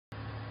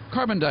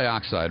Carbon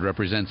dioxide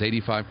represents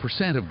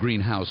 85% of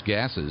greenhouse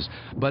gases,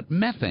 but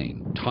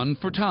methane, ton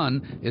for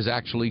ton, is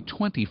actually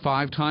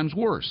 25 times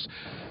worse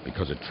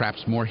because it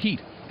traps more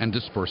heat and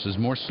disperses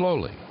more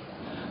slowly.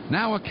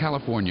 Now a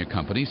California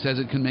company says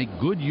it can make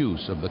good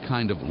use of the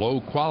kind of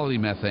low-quality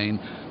methane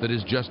that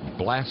is just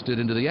blasted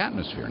into the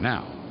atmosphere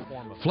now.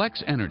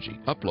 Flex Energy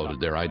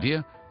uploaded their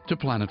idea to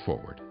Planet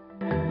Forward.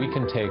 We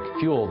can take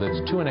fuel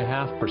that's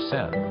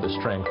 2.5% the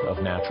strength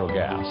of natural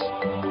gas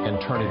and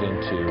turn it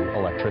into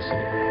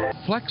electricity.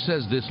 Flex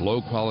says this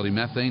low-quality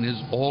methane is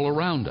all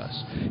around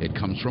us. It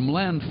comes from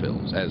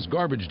landfills as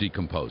garbage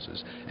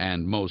decomposes,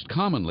 and most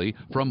commonly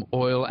from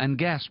oil and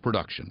gas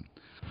production.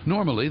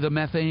 Normally, the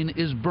methane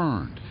is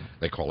burned.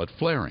 They call it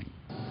flaring.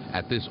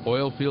 At this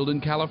oil field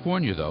in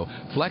California, though,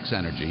 Flex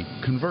Energy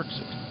converts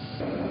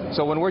it.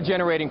 So when we're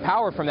generating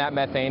power from that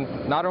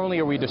methane, not only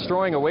are we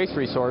destroying a waste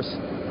resource,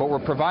 but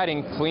we're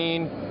providing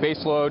clean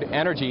baseload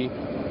energy.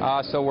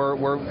 So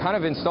we're kind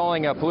of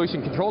installing a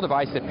pollution control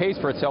device that pays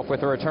for itself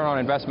with a return on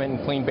investment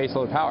in clean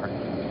baseload power.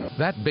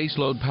 That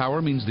baseload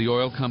power means the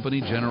oil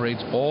company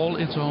generates all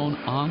its own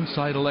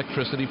on-site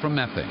electricity from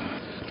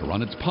methane to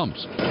run its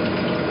pumps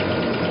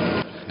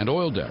and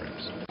oil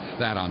derricks.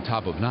 That, on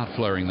top of not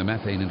flaring the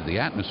methane into the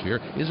atmosphere,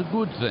 is a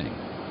good thing.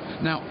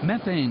 Now,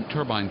 methane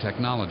turbine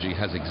technology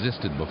has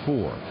existed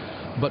before,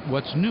 but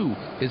what's new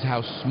is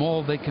how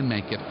small they can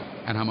make it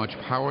and how much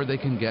power they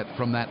can get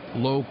from that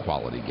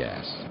low-quality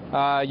gas.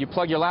 You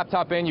plug your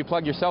laptop in, you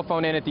plug your cell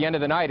phone in at the end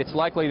of the night, it's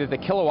likely that the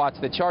kilowatts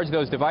that charge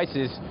those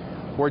devices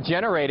were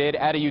generated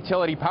at a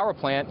utility power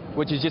plant,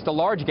 which is just a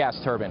large gas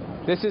turbine.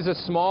 This is a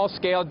small,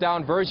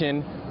 scaled-down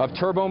version of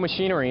turbo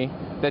machinery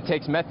that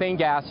takes methane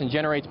gas and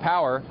generates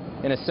power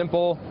in a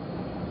simple,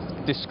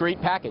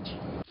 discrete package.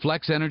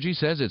 Flex Energy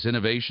says its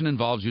innovation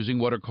involves using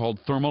what are called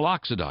thermal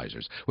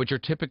oxidizers, which are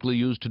typically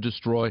used to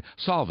destroy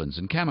solvents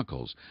and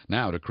chemicals,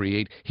 now to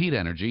create heat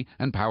energy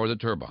and power the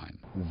turbine.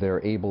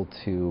 They're able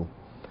to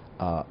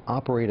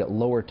operate at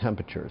lower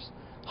temperatures,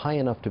 high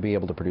enough to be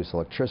able to produce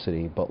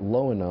electricity, but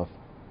low enough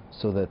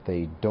so that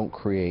they don't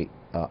create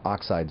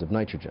oxides of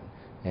nitrogen.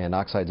 And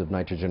oxides of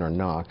nitrogen, or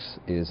NOx,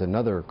 is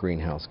another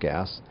greenhouse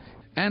gas.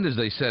 And as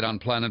they said on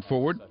Planet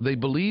Forward, they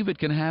believe it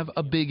can have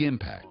a big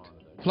impact.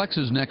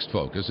 Flex's next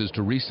focus is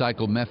to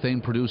recycle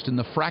methane produced in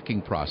the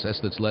fracking process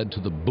that's led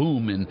to the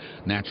boom in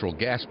natural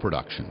gas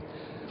production.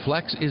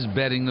 Flex is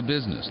betting the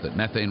business that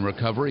methane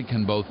recovery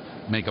can both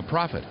make a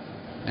profit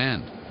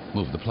and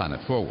move the planet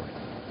forward.